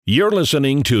You're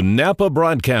listening to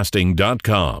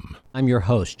NapaBroadcasting.com. I'm your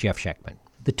host, Jeff Schechtman.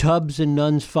 The Tubbs and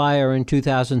Nuns fire in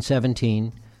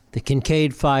 2017, the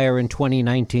Kincaid fire in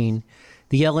 2019,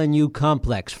 the LNU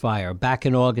complex fire back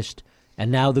in August,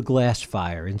 and now the Glass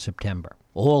fire in September.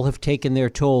 All have taken their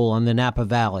toll on the Napa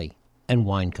Valley and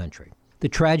wine country. The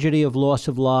tragedy of loss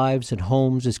of lives and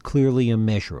homes is clearly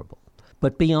immeasurable.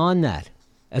 But beyond that,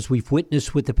 as we've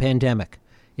witnessed with the pandemic,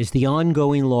 is the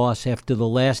ongoing loss after the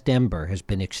last ember has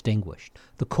been extinguished.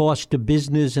 The cost to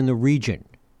business in the region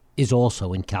is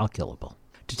also incalculable.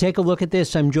 To take a look at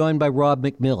this, I'm joined by Rob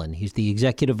McMillan. He's the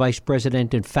Executive Vice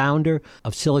President and founder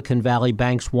of Silicon Valley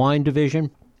Bank's Wine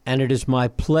Division, and it is my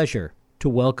pleasure to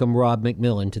welcome Rob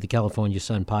McMillan to the California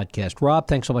Sun podcast. Rob,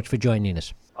 thanks so much for joining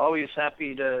us. Always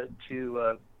happy to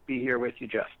be here with you,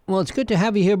 Jeff. Well, it's good to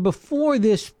have you here. Before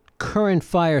this current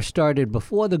fire started,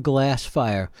 before the Glass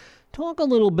fire, talk a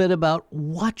little bit about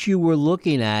what you were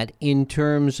looking at in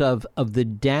terms of the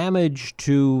damage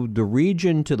to the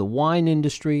region, to the wine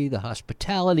industry, the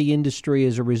hospitality industry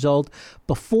as a result,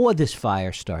 before this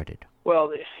fire started.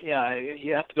 Well, yeah,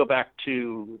 you have to go back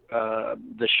to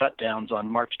the shutdowns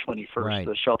on March 21st, right.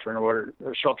 The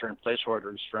shelter-in-place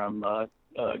orders from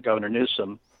Governor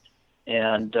Newsom,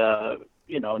 and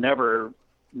never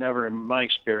in my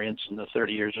experience in the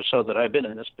 30 years or so that I've been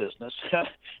in this business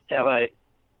have I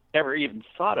ever even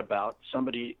thought about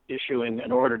somebody issuing an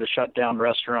order to shut down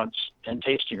restaurants and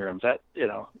tasting rooms. That,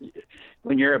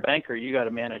 when you're a banker, you got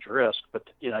to manage risk, but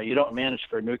you don't manage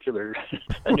for a nuclear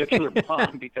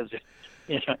bomb because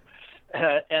and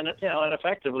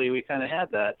effectively we kind of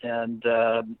had that, and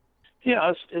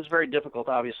it's very difficult,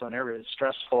 obviously, on everybody. It's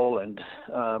stressful, and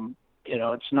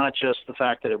it's not just the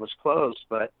fact that it was closed,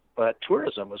 but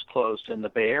tourism was closed in the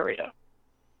Bay Area.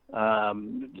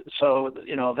 So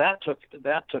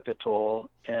that took a toll,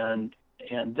 and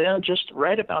then just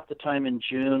right about the time in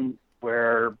June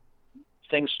where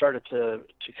things started to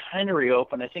kind of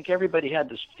reopen, I think everybody had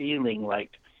this feeling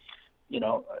like,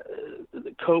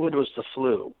 COVID was the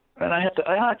flu, and I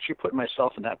actually put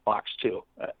myself in that box too.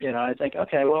 I think,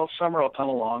 okay, well, summer will come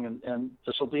along and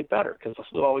this will be better because the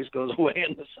flu always goes away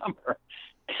in the summer,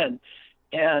 and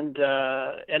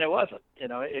it wasn't.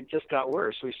 It just got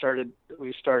worse. We started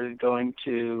going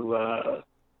to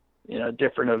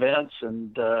different events,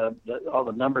 and all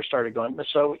the numbers started going.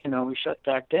 So we shut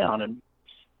back down,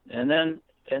 and then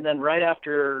right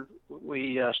after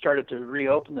we started to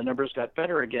reopen, the numbers got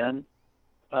better again.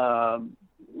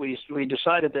 We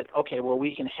decided that, okay, well,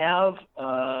 we can have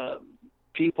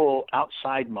people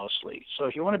outside mostly. So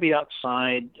if you want to be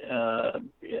outside,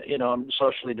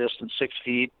 socially distanced 6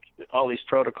 feet, all these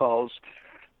protocols,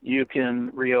 you can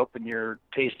reopen your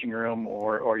tasting room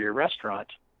or your restaurant.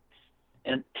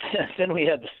 And then we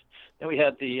had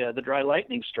the dry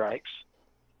lightning strikes,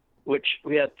 which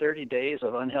we had 30 days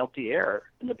of unhealthy air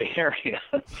in the Bay Area.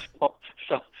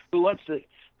 so who wants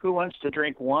to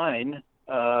drink wine,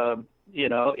 in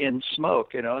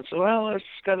smoke? So, well, it's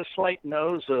got a slight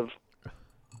nose of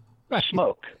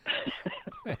smoke.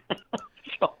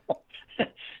 So,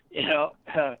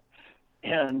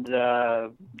 and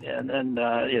then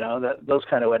those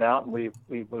kind of went out, and we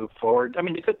moved forward. I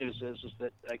mean, the good news is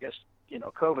that I guess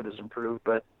COVID has improved,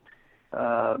 but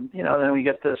then we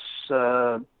get this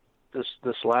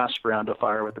last round of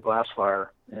fire with the Glass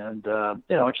fire, and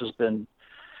which has been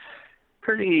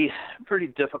pretty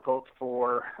difficult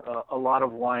for a lot of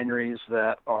wineries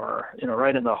that are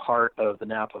right in the heart of the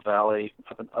Napa Valley,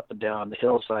 up and down the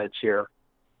hillsides here,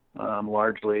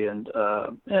 largely, and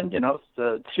the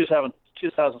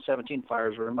 2017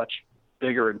 fires were much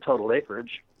bigger in total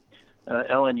acreage.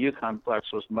 LNU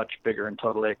complex was much bigger in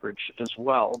total acreage as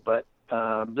well, but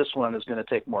this one is going to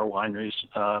take more wineries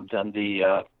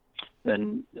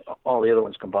than all the other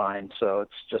ones combined. So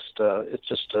it's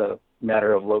just a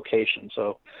matter of location.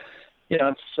 So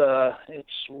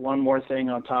it's one more thing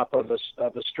on top of a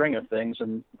string of things.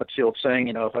 And what's the old saying?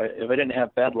 If I didn't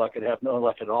have bad luck, I'd have no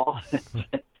luck at all.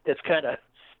 It's kind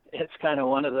of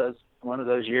one of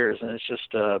those years, and it's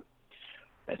just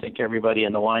I think everybody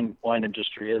in the wine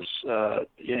industry is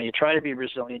you try to be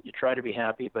resilient, you try to be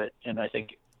happy, and I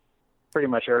think pretty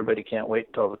much everybody can't wait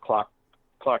until the clock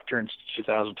turns to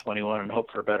 2021 and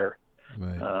hope for a better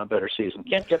season.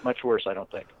 Can't get much worse, I don't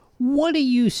think. What do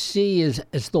you see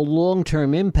as the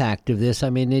long-term impact of this?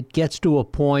 I mean, it gets to a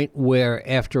point where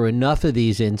after enough of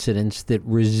these incidents that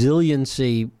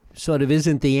resiliency sort of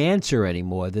isn't the answer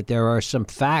anymore, that there are some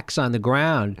facts on the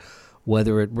ground,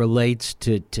 whether it relates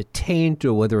to taint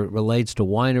or whether it relates to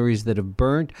wineries that have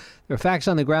burnt. There are facts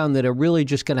on the ground that are really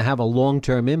just going to have a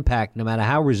long-term impact no matter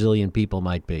how resilient people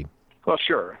might be. Well,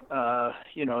 sure.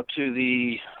 To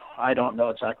the I don't know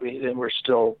exactly. We're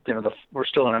still, we're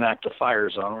still in an active fire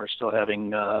zone. We're still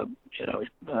having,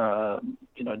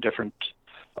 different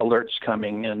alerts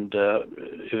coming and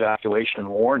evacuation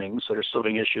warnings that are still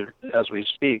being issued as we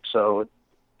speak. So,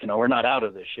 we're not out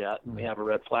of this yet. We have a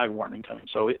red flag warning coming.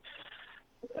 So,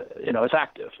 it's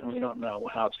active, and we don't know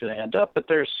how it's going to end up. But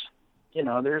there's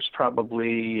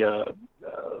probably, I'm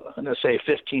going to say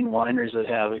 15 wineries that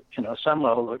have, some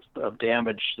level of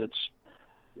damage that's,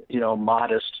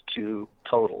 modest to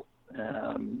total.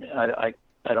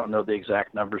 I don't know the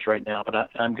exact numbers right now, but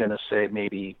I'm going to say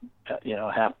maybe,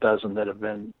 a half dozen that have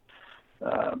been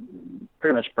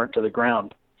pretty much burnt to the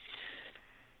ground.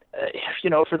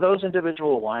 For those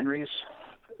individual wineries,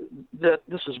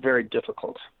 this is very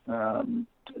difficult.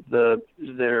 There's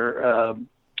a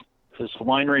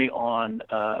winery on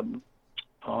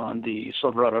the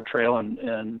Silverado Trail,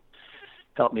 and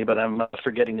help me, but I'm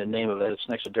forgetting the name of it. It's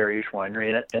next to Dariouche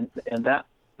Winery, and that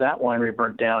winery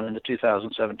burnt down in the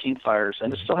 2017 fires,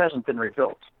 and it still hasn't been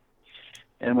rebuilt.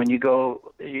 And when you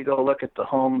go look at the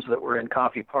homes that were in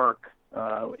Coffey Park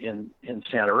in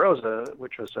Santa Rosa,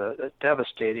 which was a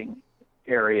devastating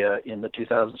area in the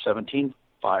 2017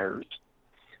 fires,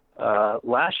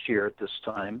 last year at this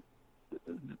time,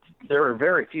 there were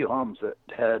very few homes that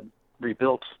had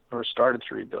rebuilt or started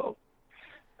to rebuild.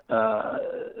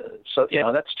 So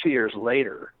that's 2 years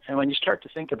later. And when you start to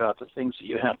think about the things that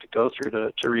you have to go through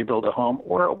to rebuild a home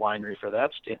or a winery from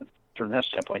that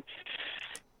standpoint,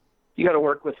 you got to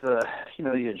work with the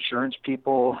insurance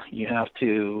people. You have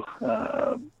to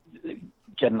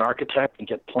get an architect and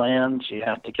get plans. You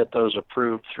have to get those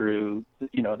approved through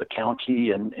the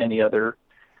county and any other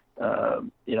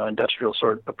industrial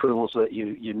sort of approvals that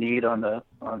you need on the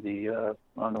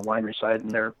winery side.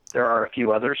 And there are a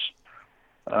few others.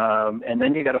 And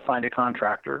then you got to find a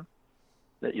contractor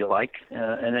that you like,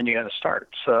 and then you got to start.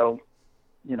 So,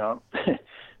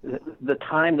 the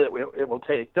time that it will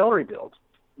take, they'll rebuild,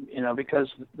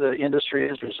 because the industry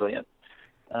is resilient.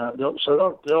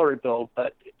 They'll rebuild,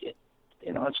 but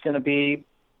it's going to be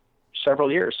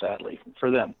several years, sadly, for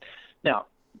them. Now,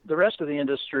 the rest of the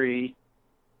industry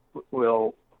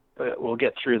will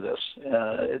get through this.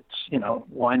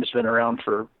 Wine has been around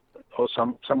for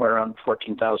somewhere around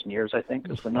 14,000 years, I think,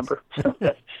 is the number.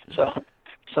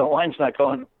 So wine's not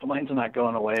going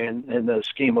away. And in the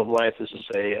scheme of life, this is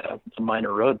a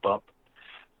minor road bump.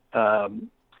 And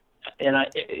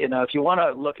if you want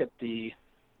to look at the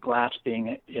glass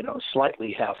being,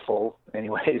 slightly half full,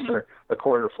 anyways, or a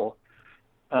quarter full,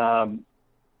 let's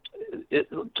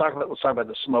talk about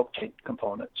the smoke taint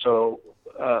component. So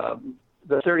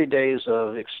the 30 days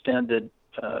of extended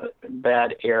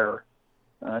bad air.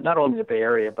 Not only the Bay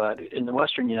Area, but in the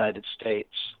western United States,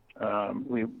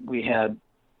 we had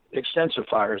extensive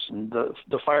fires, and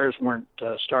the fires weren't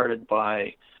started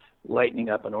by lightning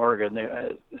up in Oregon.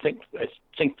 I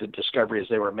think the discovery is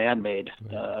they were man-made.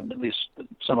 At least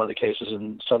some of the cases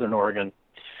in southern Oregon.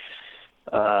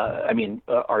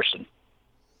 Arson,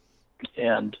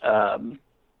 and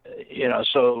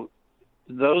so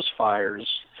those fires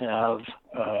have,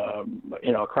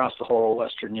 across the whole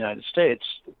western United States,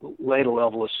 laid a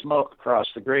level of smoke across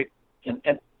the great,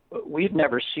 and we've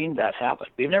never seen that happen.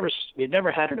 We've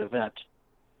never had an event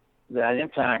that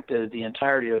impacted the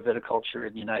entirety of viticulture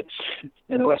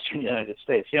in the western United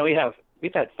States.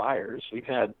 We've had fires, we've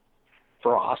had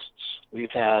frosts,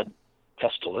 we've had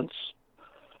pestilence,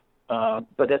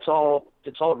 but it's all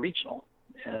regional.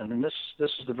 And this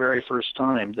is the very first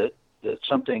time that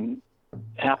something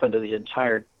happened to the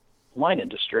entire wine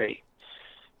industry.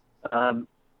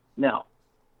 Now,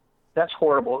 that's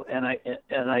horrible, and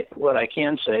I what I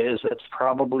can say is it's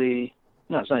probably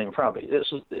it's not even probably.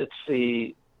 It's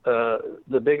the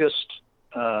biggest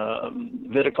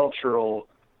viticultural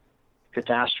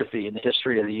catastrophe in the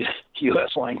history of the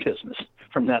U.S. wine business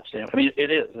from that standpoint. I mean, it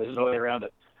is. There's no way around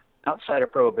it. Outside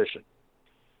of Prohibition,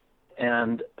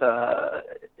 and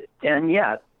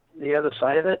yet the other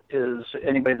side of it is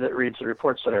anybody that reads the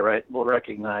reports that I write will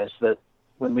recognize that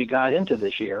when we got into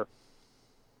this year,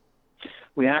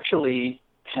 we actually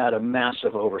had a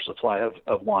massive oversupply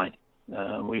of wine.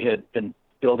 We had been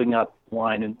building up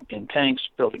wine in tanks,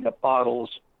 building up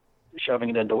bottles, shoving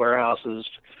it into warehouses,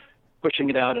 pushing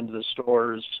it out into the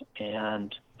stores,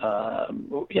 and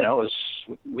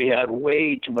we had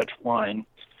way too much wine.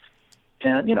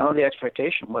 And the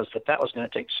expectation was that was going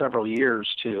to take several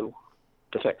years to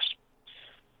fix.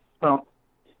 Well,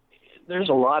 there's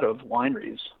a lot of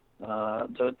wineries,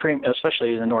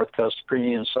 especially in the North Coast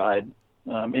premium side,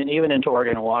 and even into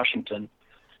Oregon and Washington,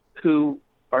 who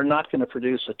are not going to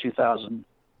produce a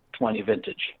 2020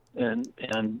 vintage. And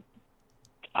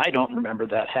I don't remember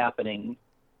that happening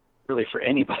really for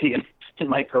anybody in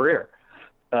my career.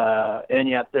 And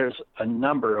yet there's a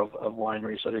number of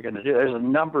wineries that are going to do it. There's a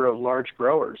number of large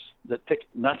growers that picked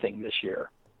nothing this year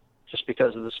just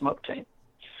because of the smoke taint.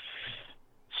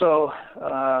 So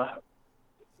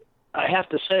I have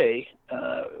to say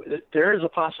that there is a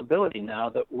possibility now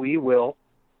that we will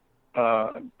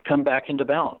come back into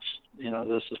balance.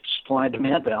 This supply and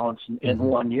demand balance in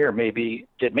 1 year may be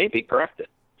corrected.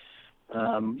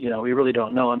 We really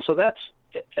don't know. And so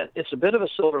it's a bit of a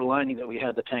silver lining that we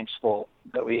had the tanks full,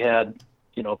 that we had,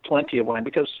 plenty of wine,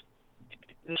 because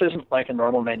this isn't like a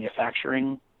normal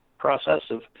manufacturing process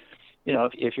of,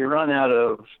 if you run out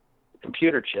of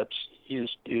computer chips, you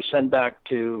send back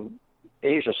to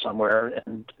Asia somewhere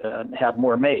and have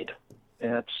more made.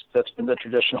 And that's been the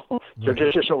traditional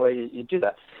way you do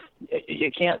that.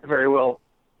 You can't very well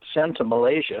send to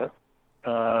Malaysia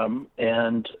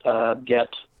and get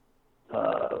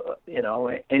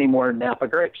any more Napa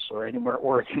grapes or any more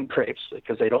Oregon grapes,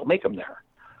 because they don't make them there.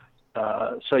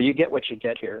 So you get what you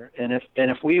get here. And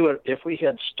if we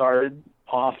had started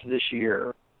off this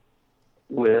year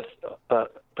with a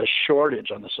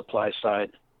shortage on the supply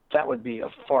side, that would be a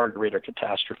far greater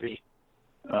catastrophe,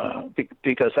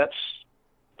 because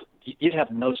you'd have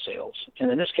no sales.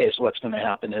 And in this case, what's going to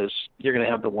happen is you're going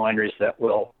to have the wineries that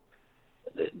will,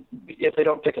 if they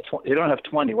don't they don't have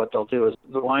 20, what they'll do is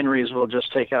the wineries will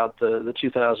just take out the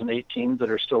 2018s that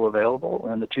are still available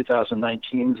and the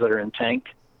 2019s that are in tank,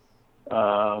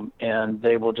 and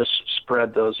they will just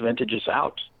spread those vintages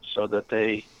out so that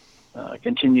they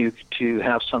continue to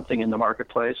have something in the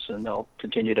marketplace, and they'll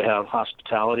continue to have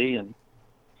hospitality, and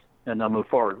they'll move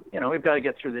forward. We've got to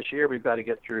get through this year. We've got to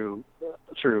get through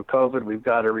COVID. We've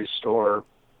got to restore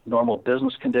normal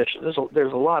business conditions.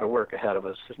 There's a lot of work ahead of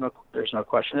us. There's no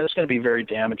question. It's going to be very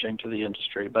damaging to the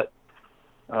industry. But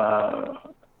the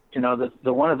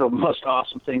one of the most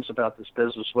awesome things about this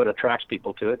business, what attracts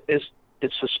people to it, is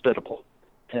it's hospitable,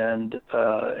 and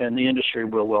the industry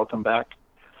will welcome back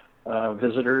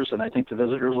visitors, and I think the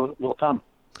visitors will come.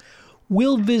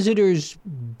 Will visitors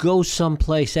go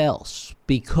someplace else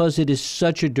because it is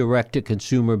such a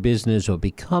direct-to-consumer business, or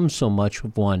become so much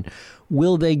of one?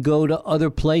 Will they go to other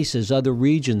places, other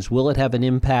regions? Will it have an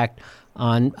impact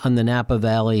on the Napa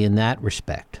Valley in that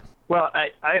respect? Well,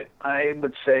 I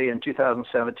would say in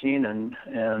 2017 and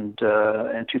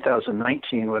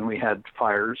 2019, when we had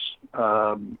fires,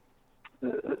 that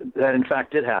in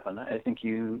fact did happen. I think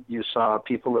you saw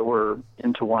people that were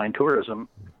into wine tourism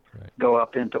go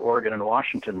up into Oregon and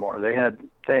Washington more. They had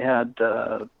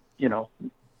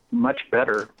much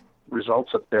better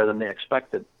results up there than they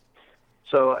expected.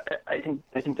 So I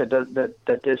think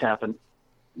that did happen.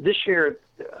 This year,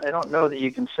 I don't know that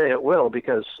you can say it will,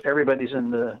 because everybody's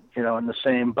in the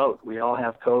same boat. We all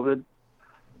have COVID.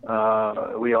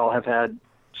 We all have had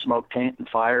smoke taint and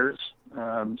fires.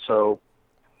 And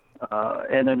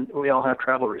then we all have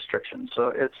travel restrictions.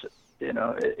 So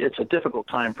it's a difficult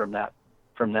time from that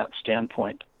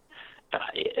standpoint.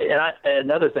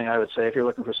 Another thing I would say, if you're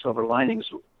looking for silver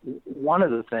linings, one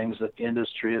of the things that the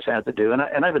industry has had to do, and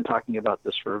I've been talking about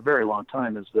this for a very long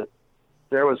time, is that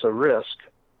there was a risk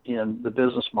in the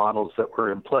business models that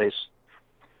were in place,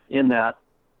 in that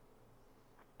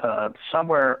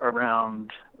somewhere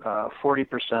around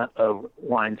 40% of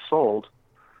wine sold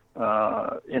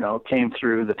came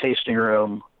through the tasting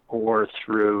room or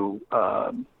through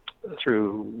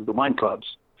the wine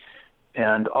clubs,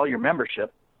 and all your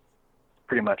membership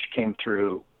pretty much came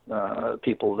through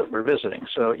people that were visiting.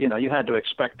 So you had to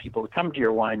expect people to come to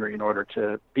your winery in order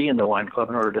to be in the wine club,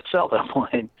 in order to sell that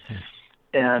wine.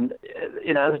 And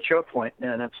it's a choke point,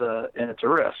 and it's a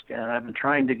risk. And I've been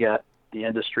trying to get the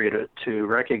industry to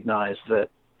recognize that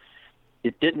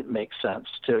it didn't make sense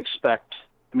to expect.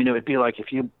 I mean, it would be like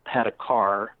if you had a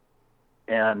car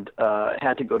and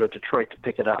had to go to Detroit to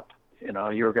pick it up.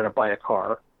 You were going to buy a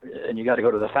car, and you got to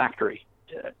go to the factory.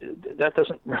 That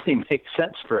doesn't really make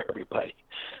sense for everybody,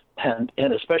 and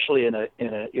especially in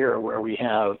an era where we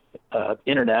have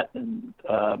internet and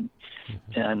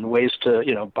ways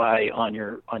to buy on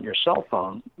your cell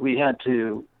phone. We had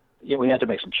to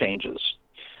make some changes,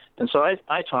 and so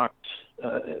I talked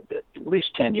at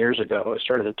least 10 years ago. I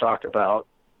started to talk about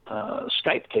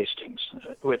Skype tastings,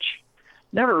 which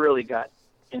never really got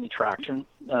any traction.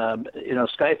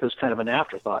 Skype is kind of an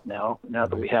afterthought now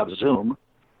that we have Zoom.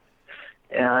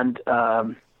 And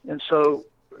so,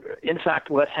 in fact,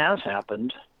 what has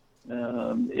happened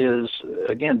is,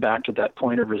 again, back to that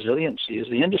point of resiliency, is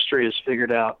the industry has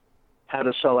figured out how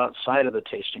to sell outside of the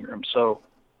tasting room. So,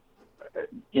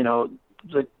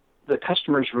 the the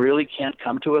customers really can't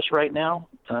come to us right now.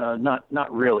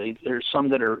 Not really. There's some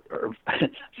that are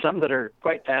some that are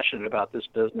quite passionate about this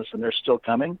business, and they're still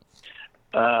coming,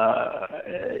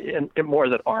 and more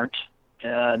that aren't.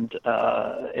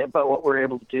 But what we're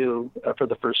able to do for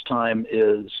the first time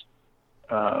is,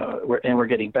 we're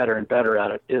getting better and better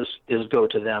at it, is go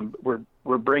to them.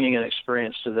 We're bringing an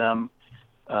experience to them,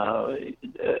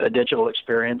 a digital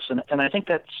experience, and I think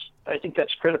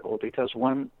that's critical, because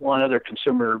one other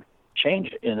consumer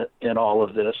change in all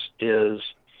of this is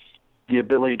the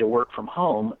ability to work from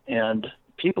home, and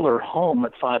people are home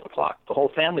at 5:00. The whole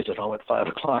family's at home at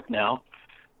 5:00 now,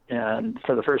 and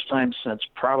for the first time since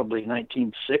probably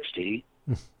 1960.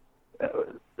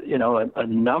 A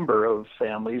number of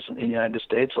families in the United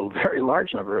States, a very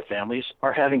large number of families,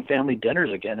 are having family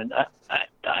dinners again. And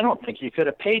I don't think you could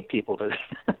have paid people to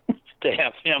to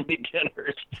have family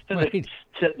dinners. Right.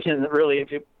 Really,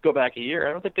 if you go back a year,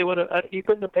 I don't think they would have. You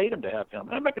couldn't have paid them to have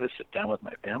family. I'm not going to sit down with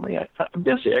my family. I'm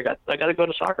busy. I got to go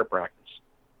to soccer practice.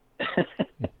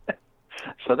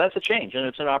 So that's a change, and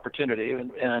it's an opportunity.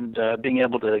 And being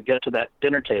able to get to that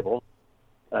dinner table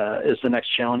is the next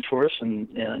challenge for us, and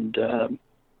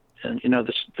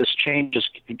this change has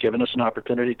given us an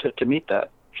opportunity to meet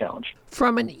that challenge.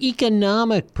 From an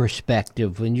economic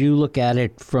perspective, when you look at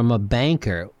it from a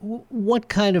banker, what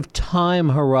kind of time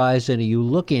horizon are you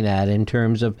looking at in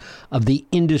terms of the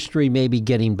industry maybe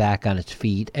getting back on its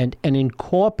feet and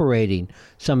incorporating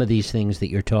some of these things that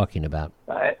you're talking about?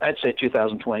 I'd say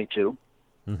 2022.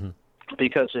 Mm-hmm.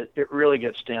 Because it really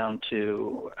gets down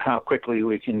to how quickly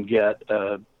we can get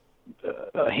a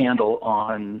handle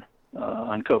on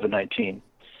COVID-19,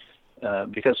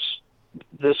 because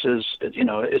this is,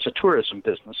 it's a tourism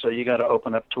business. So you got to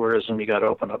open up tourism, you got to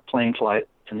open up plane flight,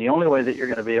 and the only way that you're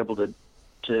going to be able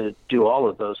to do all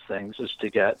of those things is to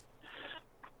get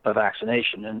a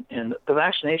vaccination, and the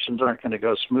vaccinations aren't going to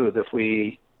go smooth if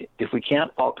we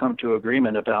can't all come to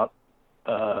agreement about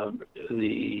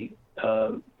the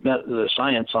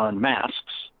science on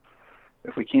masks.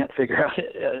 If we can't figure out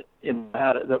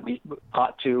that we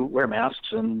ought to wear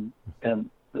masks and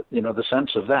the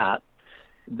sense of that,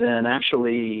 then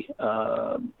actually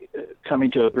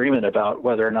coming to agreement about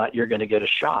whether or not you're going to get a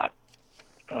shot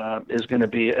is going to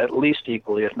be at least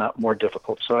equally, if not more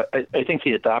difficult. So I think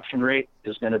the adoption rate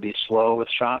is going to be slow with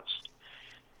shots.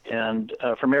 And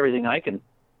from everything I can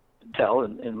tell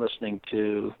in listening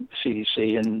to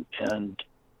CDC and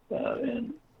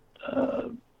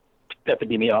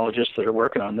epidemiologists that are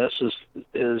working on this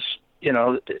is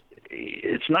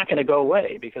it's not going to go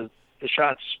away, because the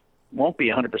shots won't be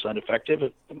 100%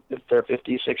 effective. If they're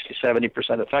 50, 60,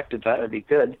 70% effective, that would be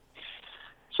good.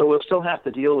 So we'll still have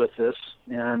to deal with this,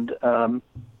 and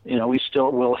we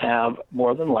still will have,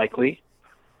 more than likely,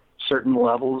 certain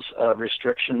levels of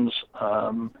restrictions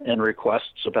and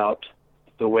requests about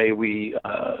the way we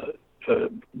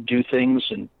do things,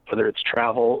 and whether it's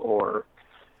travel or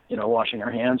washing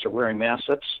our hands or wearing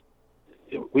masks.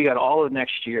 We got all of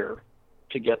next year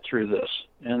to get through this,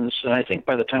 and so I think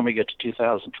by the time we get to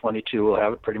 2022, we'll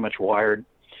have it pretty much wired.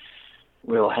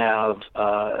 We'll have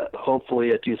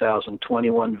hopefully a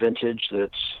 2021 vintage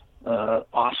that's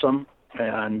awesome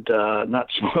and not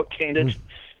smoke tainted.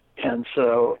 And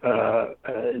so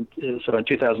in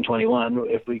 2021,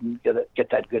 if we can get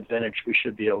that good vintage, we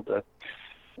should be able to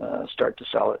start to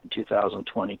sell it in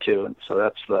 2022. And so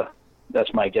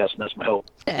that's my guess, and that's my hope.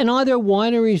 And are there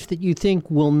wineries that you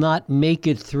think will not make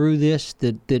it through this,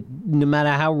 that no matter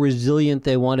how resilient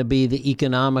they want to be, the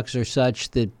economics are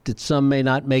such that some may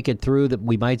not make it through, that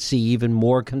we might see even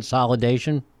more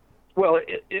consolidation? Well,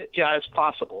 it's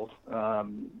possible.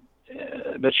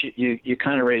 But you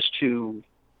kind of raise two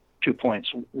points.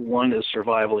 One is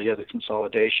survival, the other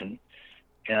consolidation.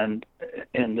 And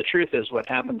the truth is, what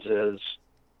happens is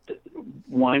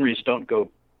wineries don't go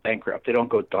bankrupt. They don't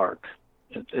go dark.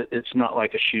 It's not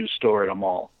like a shoe store at a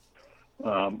mall.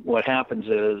 What happens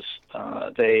is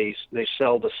they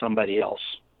sell to somebody else.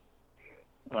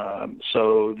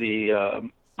 So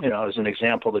as an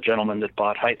example, the gentleman that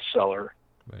bought Heights Cellar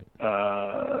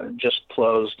just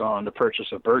closed on the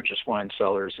purchase of Burgess Wine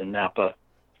Cellars in Napa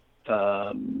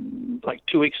like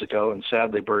 2 weeks ago, and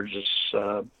sadly Burgess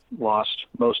lost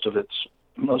most of its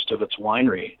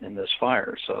winery in this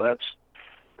fire. So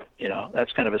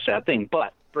that's kind of a sad thing.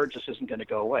 But Burgess isn't going to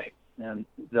go away, and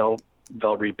they'll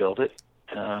rebuild it,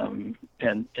 and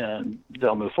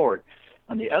they'll move forward.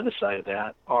 On the other side of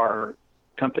that are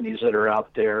companies that are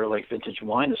out there like Vintage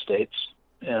Wine Estates,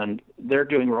 and they're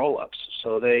doing roll-ups.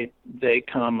 So they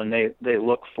come and they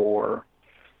look for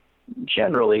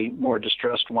generally more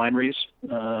distressed wineries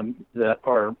that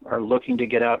are looking to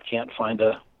get out, can't find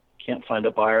a can't find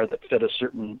a buyer that fit a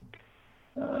certain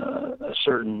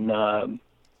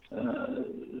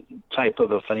type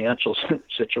of a financial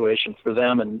situation for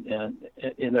them and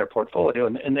in their portfolio,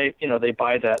 and they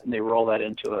buy that and they roll that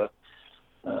into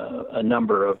a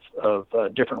number of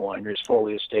different wineries.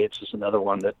 Foley Estates is another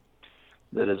one that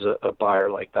is a buyer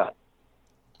like that,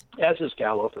 as is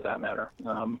Gallo for that matter.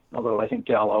 Although I think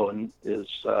Gallo and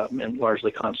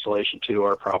largely Constellation too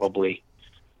are probably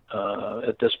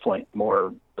at this point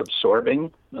more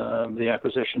absorbing the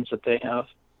acquisitions that they have.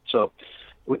 So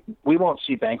we won't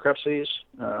see bankruptcies.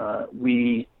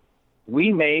 We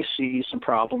may see some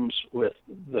problems with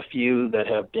the few that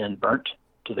have been burnt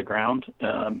to the ground.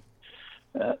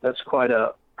 That's quite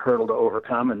a hurdle to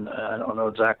overcome, and I don't know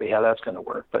exactly how that's going to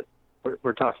work, but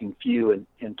we're talking few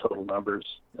in total numbers.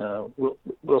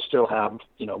 We'll still have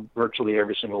virtually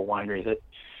every single winery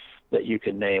that you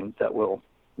can name that will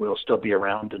still be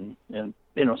around, and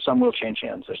some will change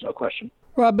hands. There's no question.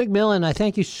 Rob McMillan, I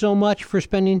thank you so much for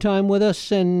spending time with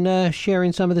us and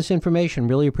sharing some of this information.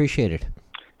 Really appreciate it.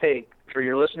 Hey, for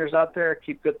your listeners out there,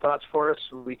 keep good thoughts for us.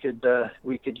 We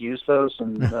could use those,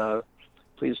 and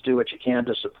please do what you can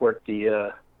to support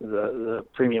the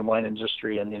premium wine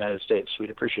industry in the United States. We'd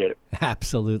appreciate it.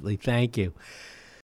 Absolutely. Thank you.